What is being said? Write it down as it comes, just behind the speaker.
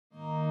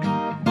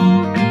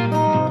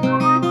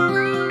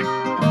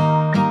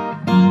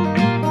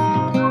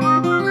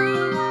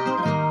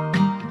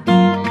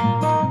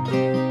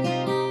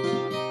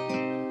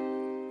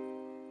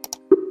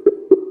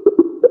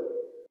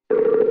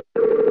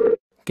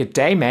Good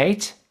day,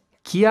 mate.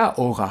 Kia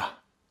ora.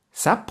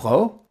 Sup,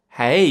 bro?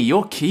 Hey,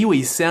 your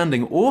Kiwi's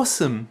sounding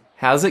awesome.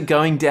 How's it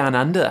going down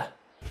under?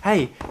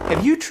 Hey,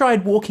 have you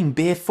tried walking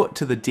barefoot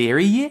to the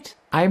dairy yet?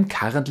 I'm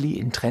currently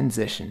in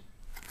transition.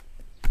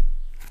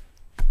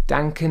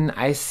 Duncan,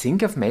 I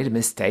think I've made a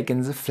mistake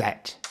in the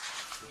flat.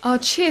 Oh,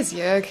 cheers,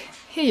 Jörg.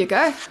 Here you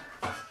go.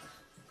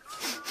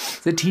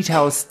 The tea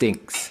towel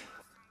stinks.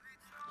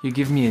 You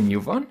give me a new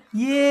one?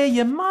 Yeah,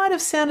 you might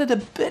have sounded a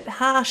bit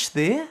harsh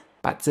there.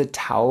 But the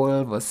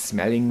towel was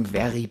smelling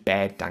very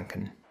bad,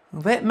 Duncan.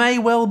 Well, that may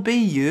well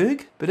be,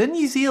 Jörg, but in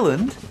New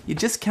Zealand, you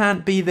just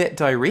can't be that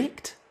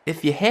direct.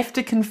 If you have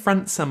to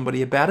confront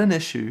somebody about an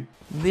issue,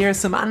 there are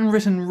some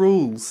unwritten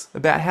rules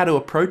about how to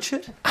approach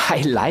it.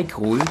 I like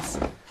rules.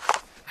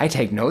 I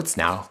take notes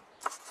now.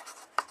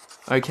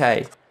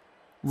 Okay,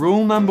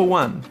 rule number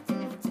 1.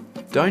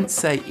 Don't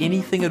say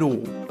anything at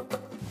all.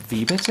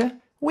 Wie bitte?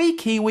 We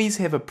Kiwis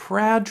have a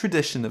proud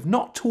tradition of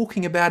not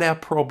talking about our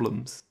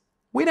problems.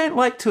 We don't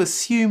like to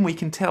assume we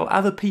can tell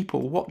other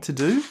people what to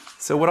do,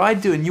 so what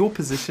I'd do in your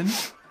position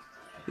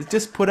is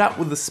just put up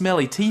with the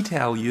smelly tea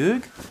towel,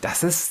 Jörg.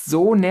 Das ist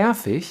so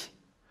nervig.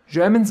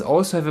 Germans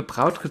also have a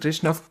proud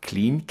tradition of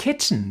clean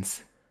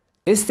kitchens.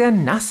 Is there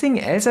nothing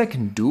else I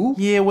can do?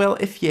 Yeah, well,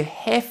 if you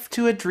have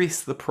to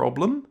address the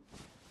problem,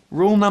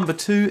 rule number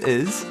 2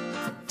 is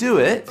do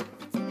it,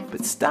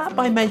 but start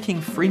by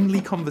making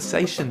friendly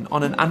conversation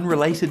on an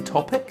unrelated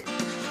topic,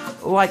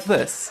 like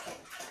this.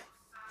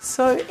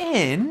 So,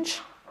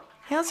 Ange,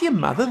 how's your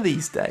mother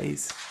these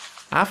days?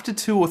 After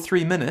 2 or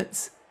 3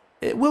 minutes,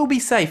 it will be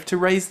safe to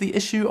raise the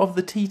issue of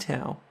the tea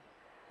towel,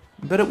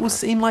 but it will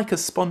seem like a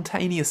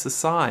spontaneous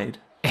aside.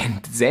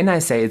 And then I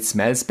say it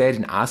smells bad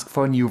and ask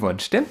for a new one,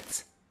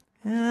 stimmt's?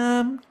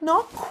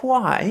 Not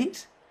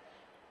quite.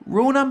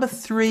 Rule number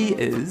 3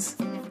 is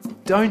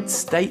don't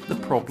state the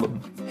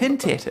problem.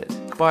 Hint at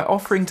it by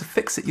offering to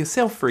fix it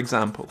yourself, for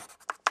example.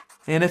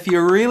 And if you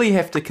really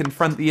have to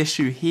confront the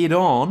issue head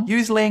on,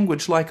 use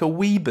language like a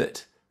wee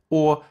bit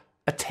or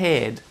a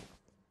tad.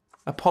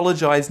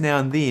 Apologise now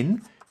and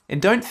then, and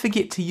don't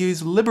forget to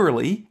use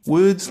liberally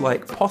words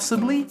like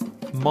possibly,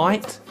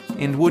 might,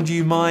 and would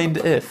you mind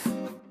if.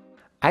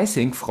 I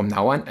think from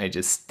now on I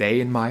just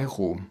stay in my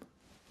room.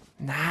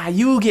 Nah,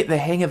 you'll get the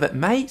hang of it,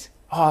 mate.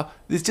 Oh,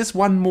 there's just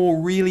one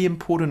more really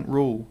important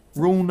rule.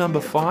 Rule number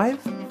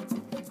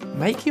 5.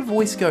 Make your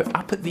voice go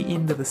up at the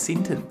end of the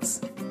sentence.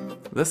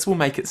 This will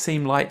make it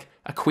seem like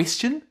a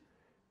question,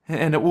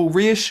 and it will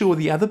reassure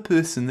the other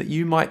person that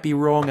you might be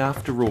wrong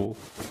after all.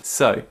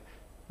 So,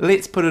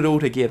 let's put it all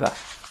together.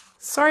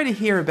 Sorry to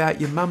hear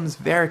about your mum's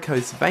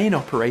varicose vein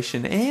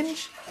operation,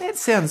 Ange. That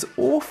sounds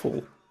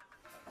awful.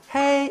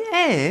 Hey,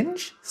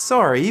 Ange,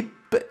 sorry,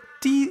 but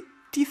do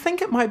you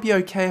think it might be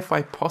okay if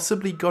I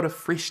possibly got a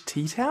fresh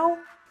tea towel?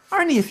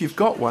 Only if you've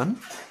got one.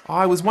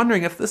 I was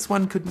wondering if this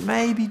one could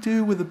maybe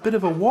do with a bit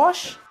of a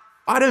wash.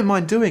 I don't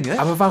mind doing it.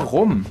 Aber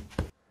warum?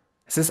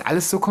 Es ist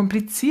alles so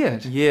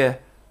kompliziert. Yeah,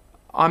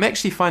 I'm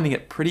actually finding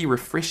it pretty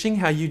refreshing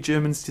how you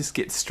Germans just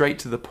get straight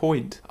to the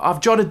point. I've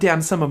jotted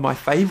down some of my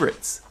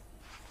favourites.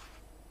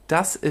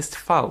 Das ist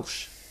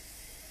falsch.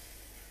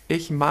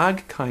 Ich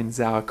mag kein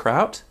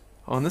Sauerkraut.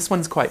 Oh, and this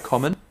one's quite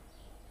common.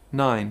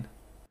 9.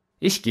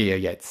 Ich gehe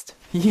jetzt.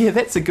 Yeah,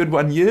 that's a good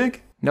one,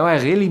 Jörg. No,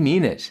 I really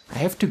mean it. I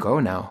have to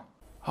go now.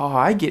 Oh,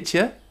 I get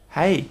you.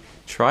 Hey,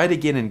 try it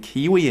again in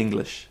Kiwi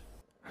English.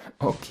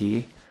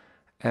 Okay.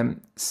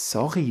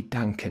 Sorry,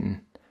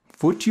 Duncan.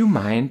 Would you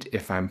mind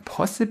if I'm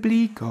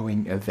possibly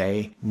going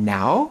away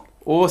now?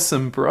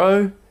 Awesome,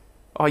 bro.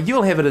 Oh,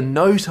 you'll have it in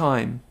no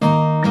time.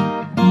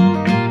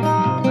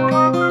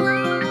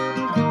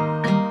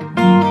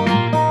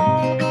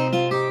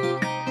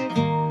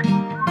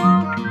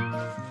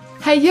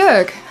 Hey,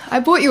 Jörg, I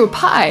bought you a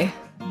pie.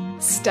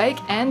 Steak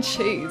and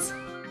cheese.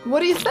 What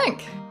do you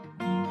think?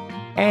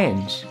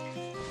 Ange,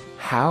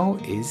 how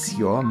is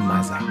your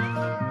mother?